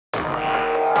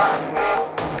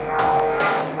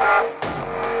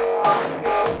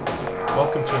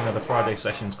Welcome to another Friday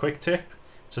Sessions quick tip.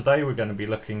 Today we're going to be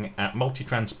looking at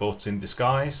multi-transports in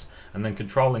Disguise and then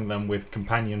controlling them with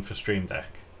Companion for Streamdeck.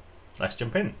 Let's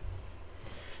jump in.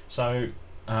 So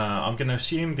I'm going to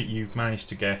assume that you've managed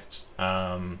to get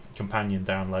Companion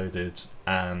downloaded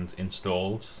and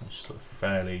installed. It's sort of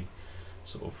fairly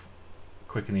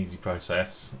quick and easy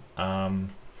process.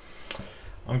 I'm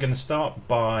going to start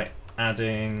by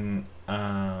adding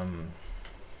our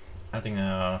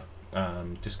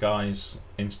Disguise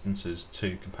instances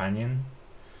to Companion.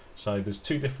 So there's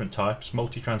two different types,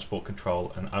 multi-transport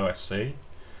control and OSC.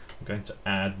 I'm going to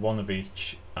add one of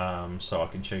each so I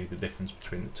can show you the difference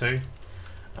between the two.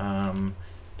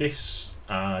 This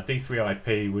D3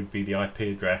 IP would be the IP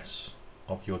address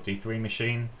of your D3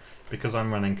 machine. Because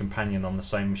I'm running Companion on the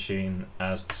same machine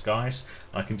as Disguise,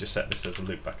 I can just set this as a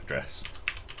loopback address.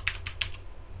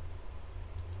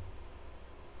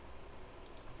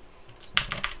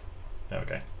 There we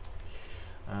go.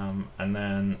 And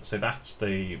then, so that's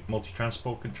the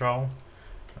multi-transport control.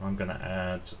 And I'm going to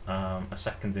add a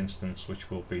second instance, which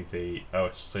will be the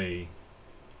OSC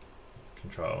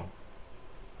control.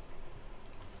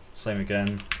 Same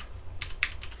again.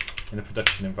 In a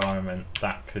production environment,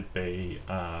 that could be,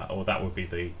 or that would be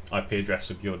the IP address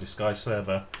of your Disguise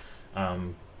server.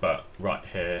 But right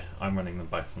here, I'm running them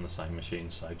both on the same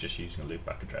machine, so just using a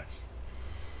loopback address.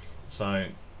 So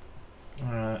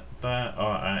there are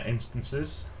our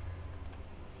instances.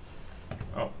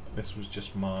 Oh, this was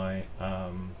just my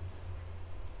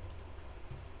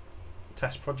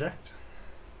test project.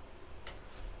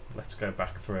 Let's go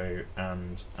back through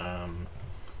and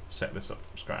set this up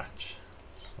from scratch.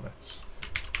 So let's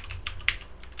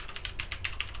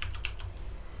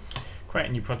create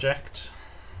a new project.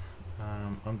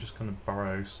 I'm just going to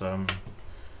borrow some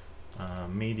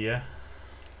media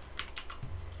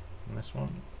from this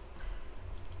one.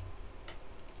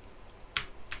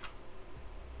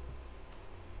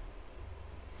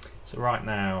 So right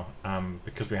now,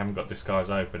 because we haven't got Disguise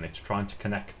open, it's trying to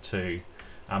connect to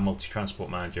our multi-transport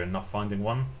manager and not finding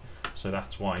one. So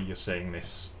that's why you're seeing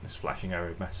this flashing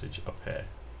error message up here.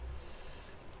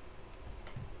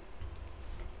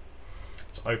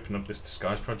 Let's open up this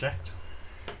Disguise project.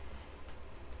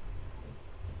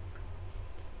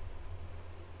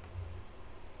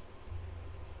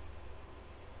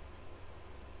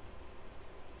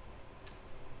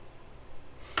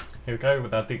 Here we go.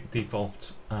 With our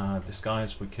default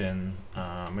Disguise, we can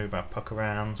move our puck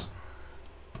around,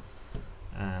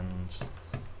 and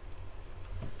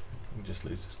we'll just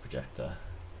lose this projector.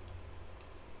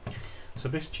 So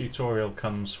this tutorial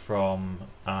comes from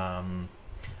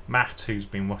Matt, who's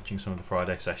been watching some of the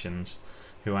Friday sessions,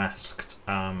 who asked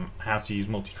how to use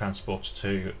multi-transports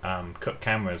to cut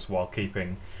cameras while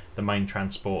keeping the main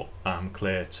transport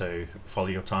clear to follow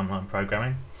your timeline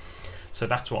programming. So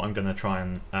that's what I'm going to try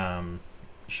and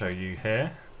show you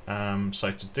here.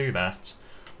 So to do that,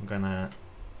 I'm going to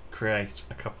create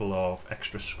a couple of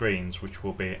extra screens, which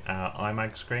will be our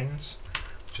iMag screens.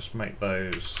 Just make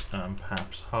those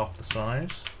perhaps half the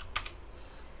size.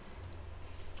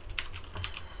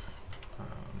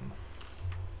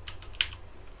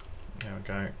 There we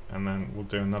go. And then we'll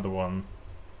do another one.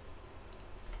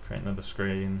 Create another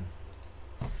screen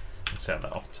and set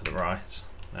that off to the right.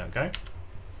 There we go.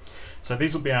 So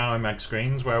these will be our iMag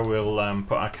screens where we'll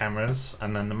put our cameras,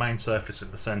 and then the main surface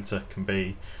at the center can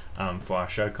be for our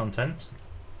show content.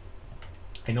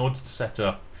 In order to set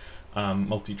up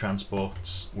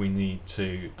multi-transports, we need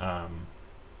to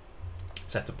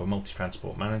set up a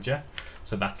multi-transport manager.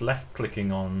 So that's left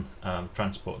clicking on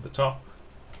transport at the top,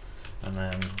 and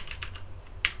then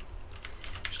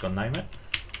just gonna name it.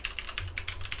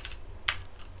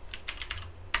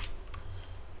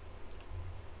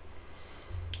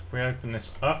 If we open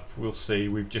this up, we'll see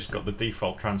we've just got the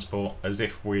default transport as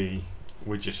if we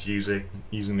were just using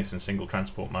this in single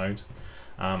transport mode.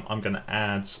 I'm going to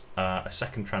add a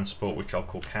second transport, which I'll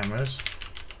call cameras,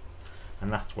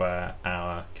 and that's where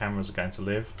our cameras are going to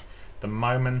live. The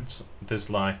moment there's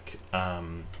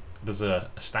there's a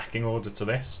stacking order to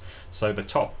this, so the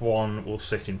top one will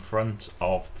sit in front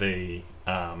of the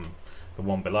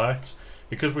one below it.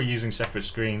 Because we're using separate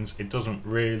screens, it doesn't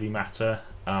really matter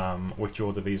which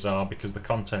order these are, because the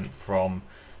content from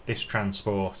this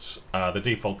transport, the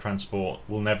default transport,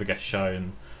 will never get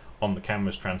shown on the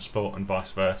camera's transport and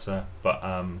vice versa. But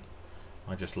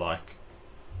I just like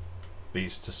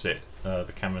these to sit,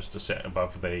 the cameras to sit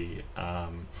above the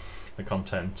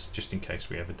content, just in case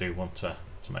we ever do want to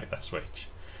make that switch.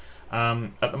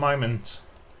 At the moment,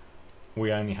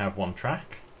 we only have one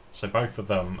track, so both of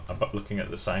them are looking at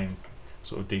the same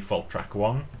sort of default track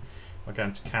 1. If I go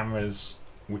into cameras,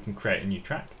 we can create a new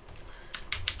track.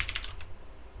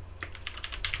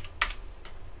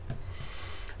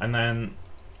 And then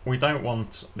we don't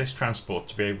want this transport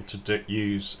to be able to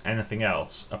use anything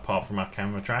else apart from our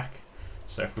camera track.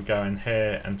 So if we go in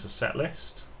here and to set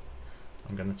list,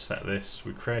 I'm going to set this,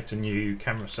 we create a new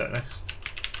camera set list,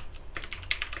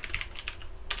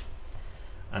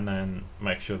 and then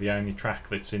make sure the only track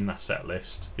that's in that set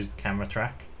list is the camera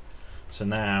track. So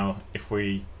now if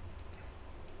we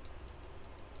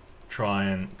try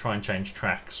and change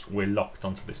tracks, we're locked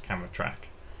onto this camera track.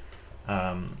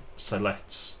 So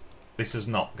this is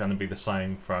not going to be the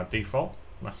same for our default.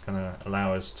 That's going to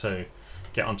allow us to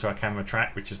get onto our camera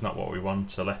track, which is not what we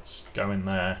want. So let's go in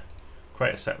there,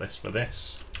 create a set list for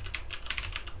this,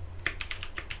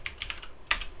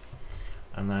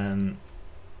 and then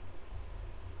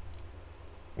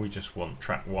we just want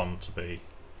track 1 to be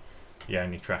the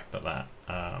only track that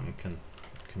can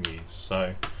use.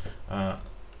 So oh,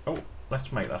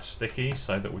 let's make that sticky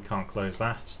so that we can't close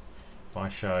that. If I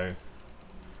show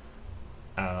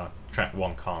track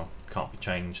 1 can't be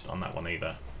changed on that one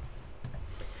either.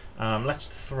 Let's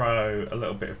throw a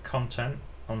little bit of content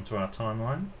onto our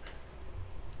timeline.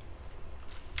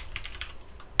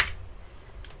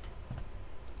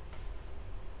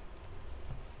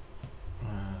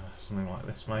 Something like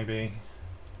this maybe.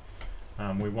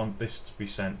 We want this to be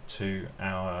sent to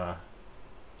our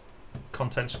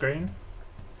content screen,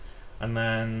 and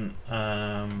then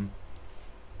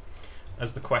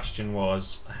as the question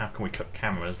was, how can we cut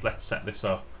cameras? Let's set this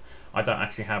up. I don't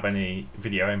actually have any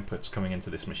video inputs coming into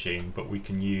this machine, but we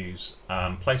can use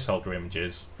placeholder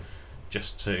images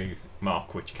just to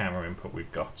mark which camera input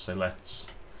we've got. So let's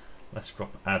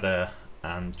drop Ada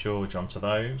and George onto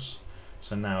those.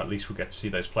 So now at least we get to see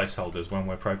those placeholders when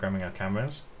we're programming our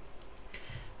cameras.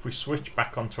 If we switch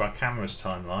back onto our cameras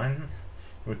timeline,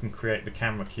 we can create the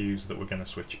camera cues that we're going to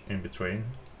switch in between.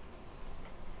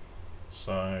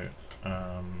 So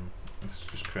let's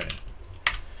just create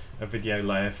a video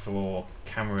layer for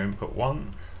camera input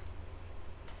 1.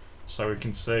 So we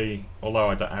can see,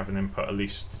 although I don't have an input, at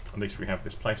least we have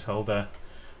this placeholder.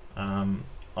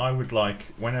 I would like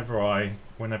whenever I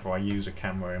use a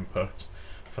camera input,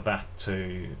 for that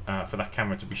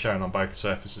camera to be shown on both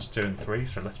surfaces 2 and 3.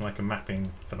 So let's make a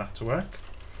mapping for that to work.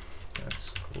 Let's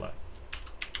call that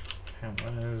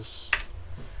cameras.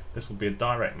 This will be a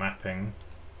direct mapping,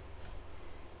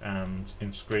 and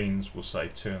in screens we'll say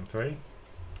 2 and 3.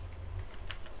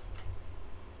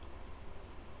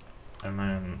 And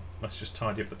then let's just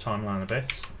tidy up the timeline a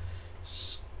bit,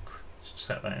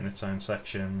 set that in its own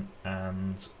section,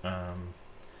 and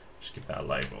just give that a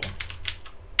label.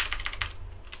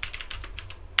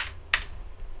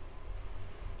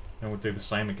 And we'll do the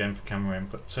same again for camera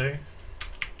input 2.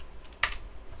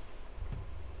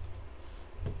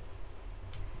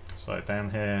 So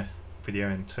down here, video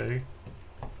in 2,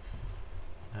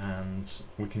 and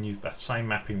we can use that same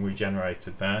mapping we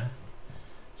generated there.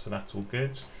 So that's all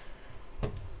good.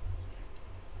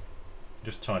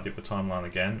 Just tidy up the timeline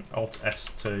again. Alt S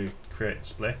to create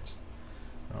split.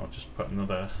 I'll just put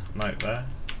another note there.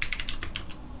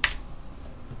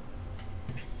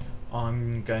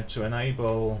 I'm going to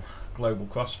enable global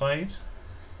crossfade.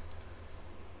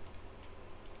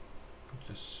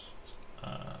 Just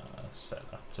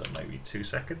set that to maybe 2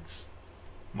 seconds.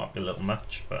 Might be a little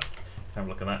much, but have a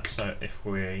look at that. So if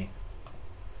we're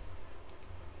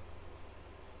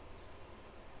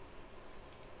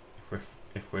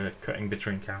cutting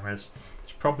between cameras,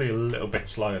 it's probably a little bit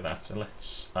slow, that, so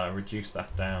let's reduce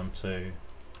that down to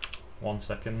 1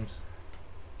 second.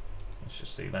 Let's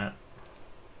just see that.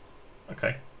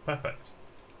 Okay, perfect.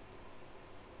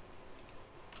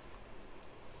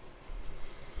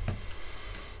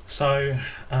 So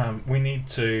we need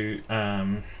to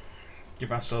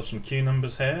give ourselves some cue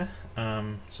numbers here.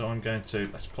 So I'm going to,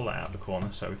 let's pull that out of the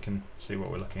corner so we can see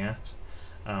what we're looking at.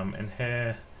 In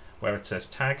here, where it says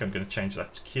tag, I'm going to change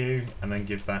that to cue, and then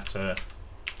give that a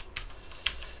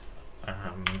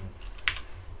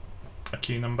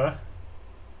cue number.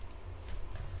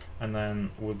 And then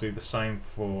we'll do the same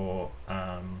for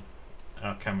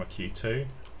our camera cue 2.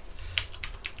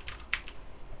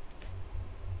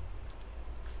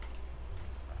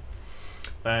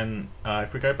 Then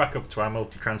if we go back up to our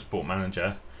multi-transport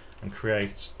manager and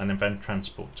create an event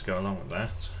transport to go along with that.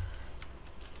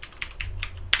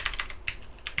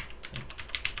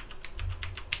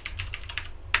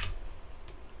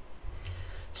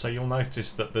 So you'll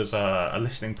notice that there's a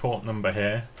listening port number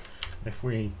here. If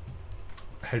we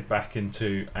head back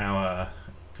into our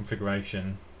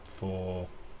configuration for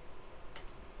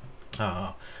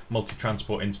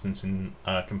multi-transport instance in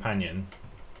companion,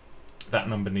 that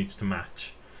number needs to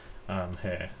match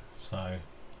here. So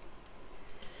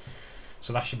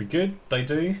that should be good. They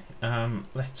do.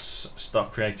 Let's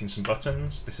start creating some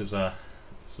buttons. This is a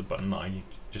button that I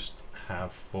just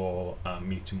have for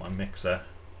muting my mixer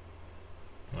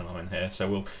when I'm in here.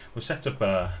 So we'll set up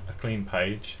a clean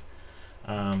page.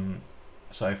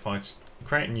 So if I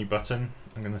create a new button,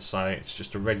 I'm going to say it's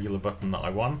just a regular button that I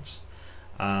want,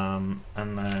 and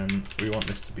then we want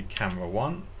this to be camera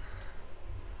 1.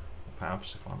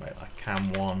 Perhaps if I make that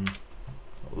cam 1,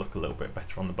 it'll look a little bit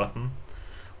better on the button.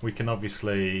 We can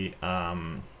obviously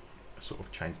sort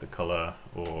of change the color,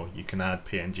 or you can add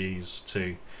PNGs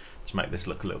to make this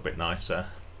look a little bit nicer.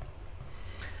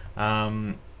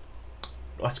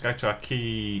 Let's go to our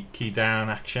key down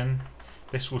action.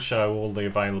 This will show all the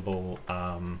available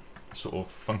sort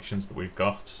of functions that we've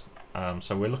got.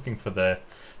 So we're looking for the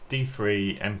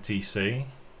D3 MTC,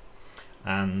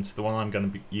 and the one I'm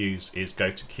going to use is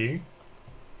go to queue.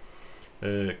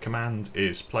 The command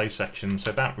is play section,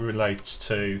 so that relates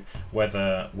to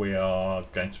whether we are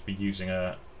going to be using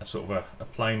a sort of a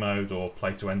play mode or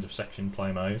play to end of section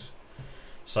play mode.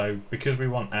 So because we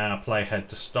want our playhead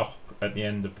to stop at the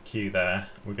end of the queue there,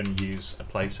 we're going to use a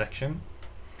play section.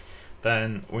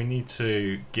 Then we need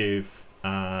to give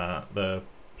the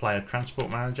player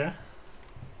transport manager.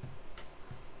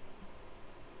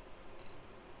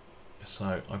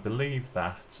 So I believe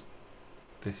that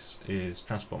this is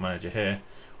transport manager here.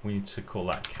 We need to call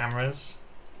that cameras,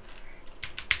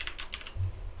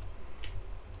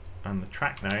 and the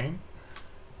track name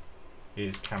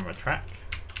is camera track.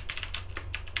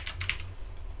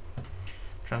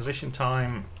 Transition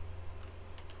time,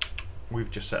 we've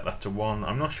just set that to 1.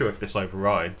 I'm not sure if this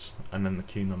overrides, and then the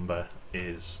queue number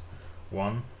is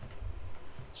 1.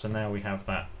 So now we have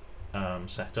that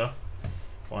set up.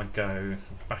 If I go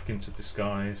back into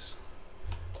disguise,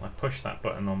 I push that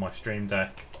button on my Stream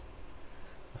Deck,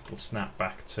 that'll snap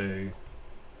back to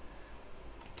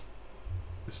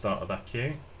the start of that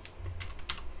queue.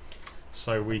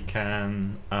 So we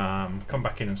can come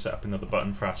back in and set up another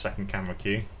button for our second camera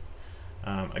queue.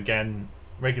 Again,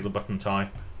 regular button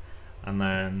type, and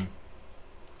then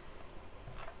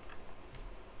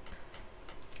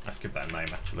let's give that a name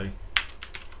actually.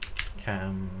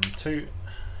 Cam 2.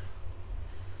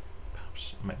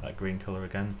 Perhaps make that green colour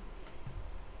again.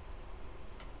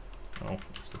 Oh,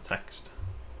 that's the text.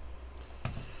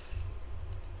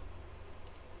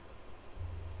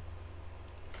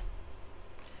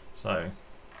 So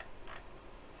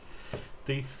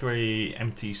D3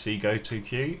 MTC go to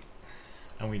queue,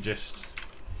 and we just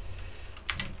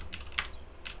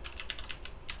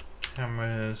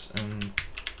cameras and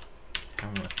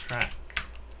camera track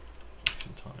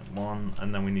time 1,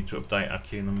 and then we need to update our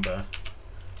queue number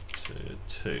to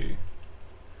 2.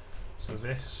 So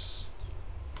this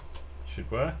should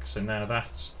work. So now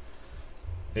that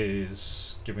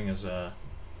is giving us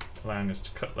allowing us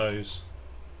to cut those.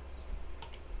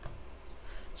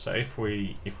 So if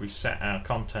we set our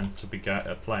content to be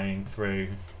playing through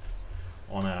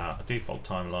on our default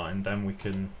timeline, then we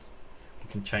can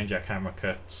change our camera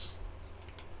cuts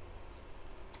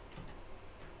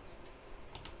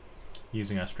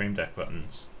using our Stream Deck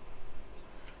buttons.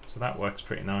 So that works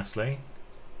pretty nicely.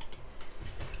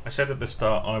 I said at the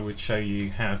start I would show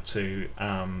you how to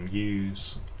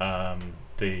use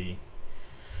the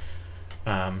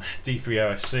D3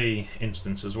 OSC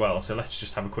instance as well, so let's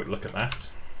just have a quick look at that.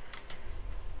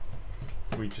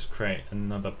 If we just create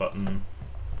another button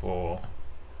for,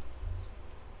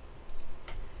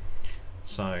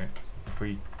 so if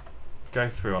we go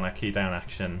through on our key down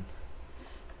action,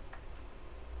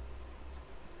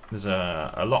 there's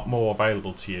a lot more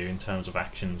available to you in terms of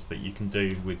actions that you can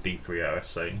do with D3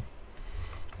 OSC.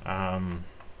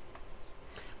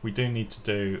 We do need to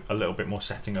do a little bit more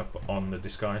setting up on the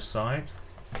disguise side.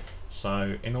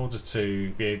 So in order to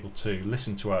be able to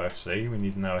listen to OSC, we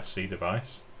need an OSC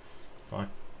device. If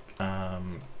I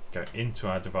go into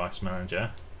our device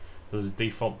manager, there's a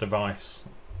default device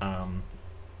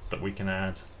that we can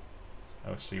add,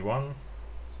 OSC1.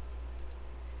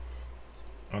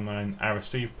 And then our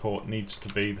receive port needs to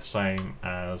be the same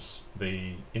as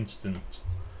the instant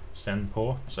send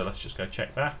port, so let's just go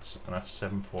check that, and that's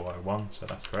 7401, so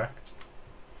that's correct.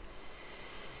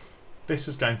 This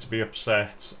is going to be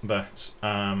upset that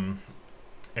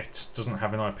it doesn't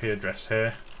have an IP address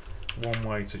here. One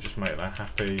way to just make that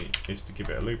happy is to give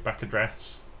it a loopback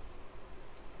address.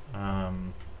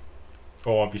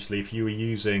 Or obviously if you were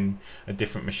using a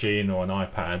different machine or an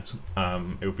iPad,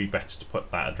 it would be better to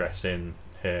put that address in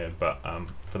here, but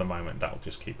for the moment that'll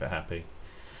just keep it happy.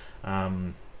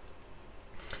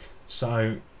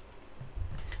 So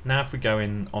now if we go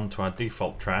in onto our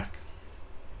default track,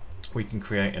 we can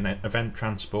create an event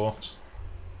transport,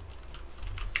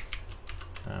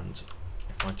 and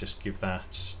if I just give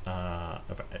that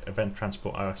event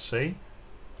transport OSC,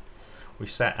 we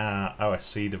set our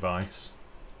OSC device,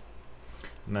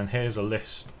 and then here's a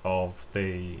list of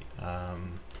the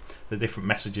different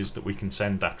messages that we can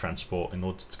send that transport in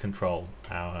order to control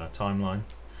our timeline.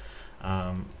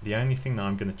 The only thing that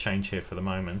I'm going to change here for the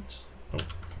moment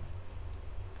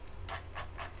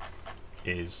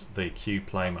is the queue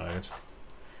play mode.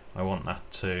 I want that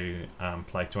to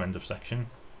play to end of section.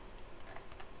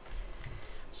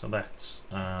 So let's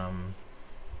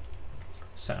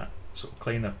sort of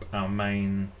clean up our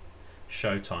main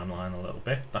show timeline a little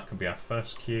bit. That could be our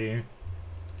first queue,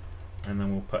 and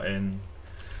then we'll put in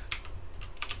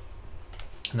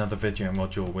another video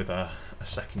module with a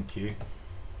second queue.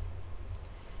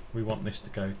 We want this to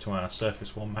go to our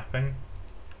surface 1 mapping.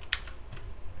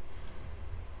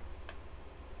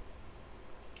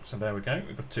 So there we go,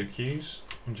 we've got 2 queues.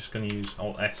 I'm just going to use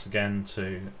Alt S again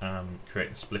to create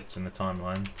the splits in the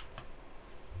timeline.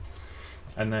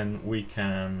 And then we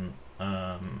can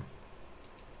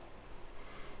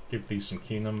give these some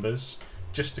queue numbers.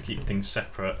 Just to keep things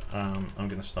separate, I'm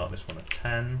going to start this one at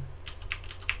 10.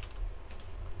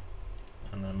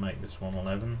 And then make this one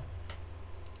 11.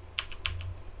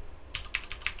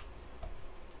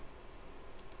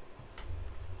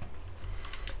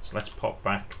 So let's pop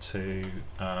back to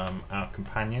our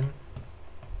companion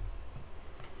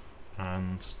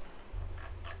and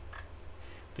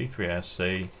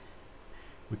D3OC.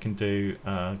 We can do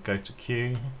go to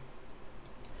queue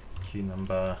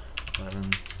number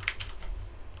 11.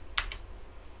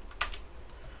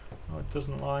 Oh, it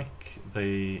doesn't like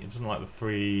the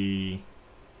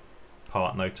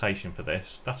 3-part notation for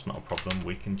this. That's not a problem.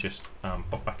 We can just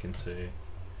pop back into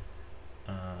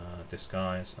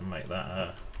disguise and make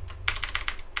that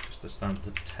just a standard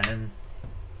of 10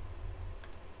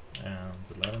 and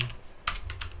 11.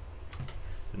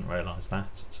 Didn't realise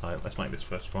that. So let's make this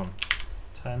first one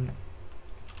 10.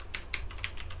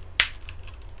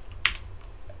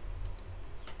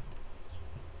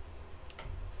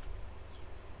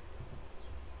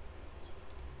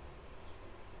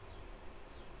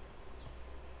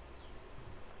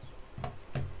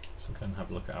 And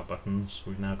have a look at our buttons.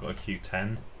 We've now got a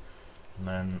Q10, and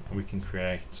then we can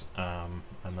create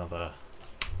another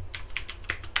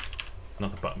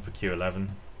button for Q11.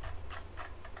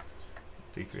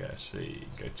 D3OC,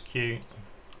 go to Q.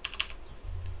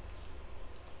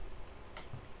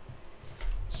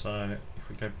 So if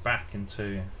we go back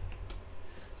into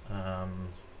our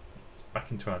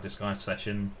disguise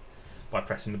session by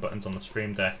pressing the buttons on the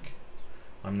Streamdeck,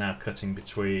 I'm now cutting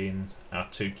between our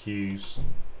 2 queues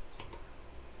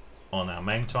on our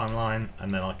main timeline,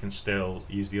 and then I can still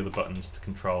use the other buttons to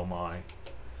control my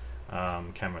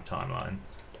camera timeline.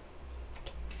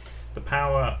 The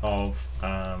power of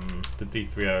the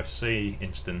D3OC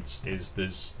instance is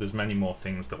there's many more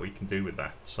things that we can do with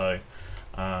that. So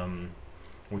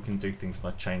we can do things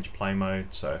like change play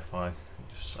mode. So if I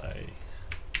just say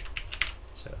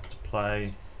set that to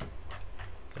play,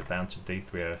 go down to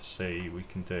D3OC, we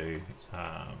can do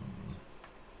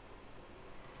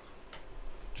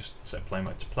just set play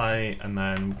mode to play, and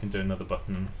then we can do another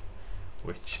button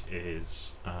which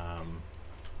is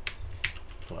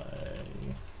play.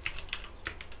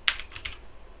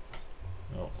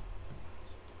 Oh,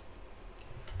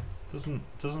 doesn't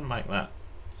make that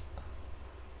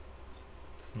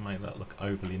look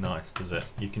overly nice, does it?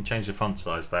 You can change the font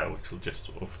size there, which will just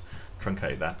sort of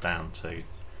truncate that down to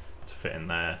fit in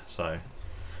there. So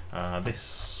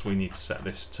this, we need to set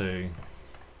this to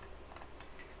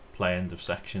play end of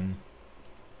section.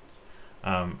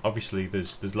 Obviously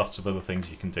there's lots of other things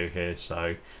you can do here,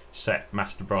 so set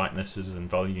master brightnesses and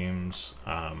volumes,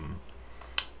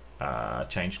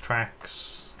 change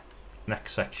tracks,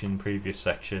 next section, previous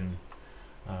section.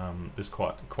 There's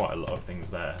quite a lot of things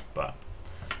there, but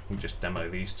we'll just demo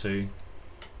these 2.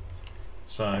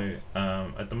 So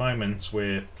at the moment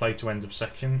we're play to end of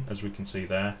section, as we can see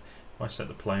there. If I set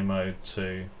the play mode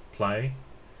to play,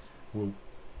 we'll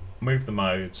move the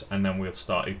modes, and then we'll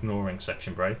start ignoring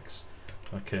section breaks.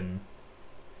 I can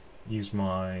use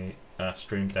my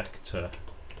Streamdeck to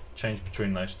change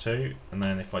between those 2, and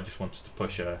then if I just wanted to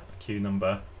push a queue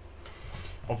number,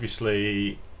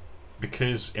 obviously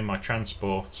because in my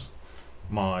transport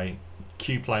my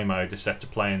queue play mode is set to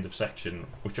play end of section,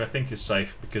 which I think is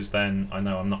safe because then I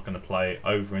know I'm not going to play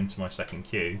over into my second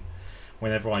queue.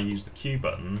 Whenever I use the queue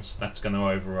buttons, that's going to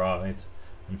override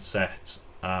and set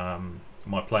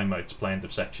my play mode to play end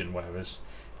of section, whereas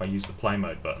if if I use the play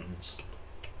mode buttons.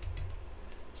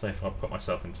 So if I put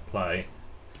myself into play,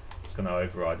 it's going to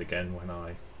override again when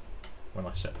I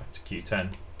set back to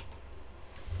Q10.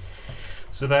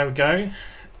 So there we go.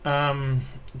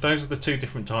 Those are the two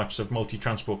different types of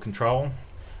multi-transport control.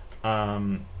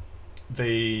 The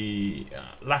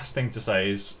last thing to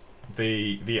say is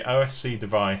the OSC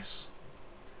device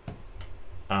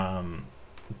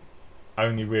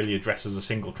only really addresses a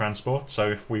single transport. So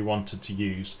if we wanted to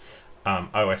use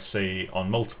OSC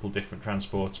on multiple different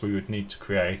transports, we would need to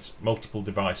create multiple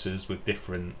devices with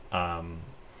different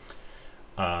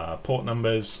port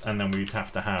numbers, and then we'd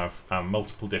have to have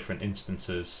multiple different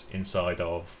instances inside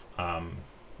of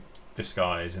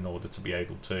Disguise in order to be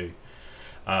able to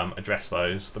address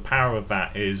those. The power of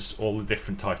that is all the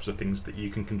different types of things that you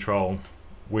can control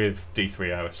with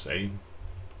D3 OSC.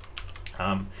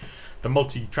 The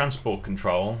multi-transport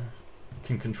control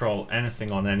can control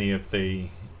anything on any of the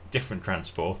different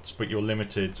transports, but you're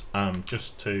limited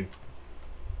just to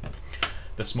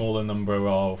the smaller number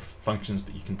of functions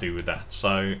that you can do with that.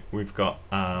 So we've got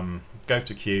go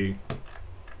to queue,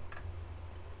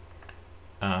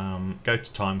 go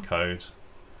to timecode,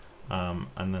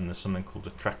 and then there's something called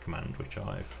a track command, which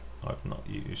I've not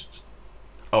used.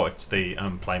 Oh, it's the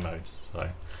play mode.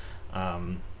 So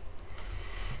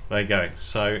there you go.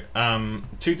 So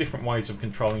two different ways of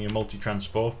controlling your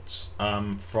multi-transports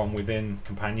from within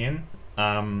Companion.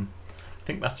 I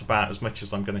think that's about as much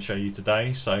as I'm going to show you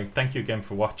today. So thank you again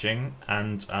for watching,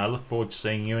 and I look forward to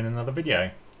seeing you in another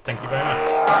video. Thank you very much.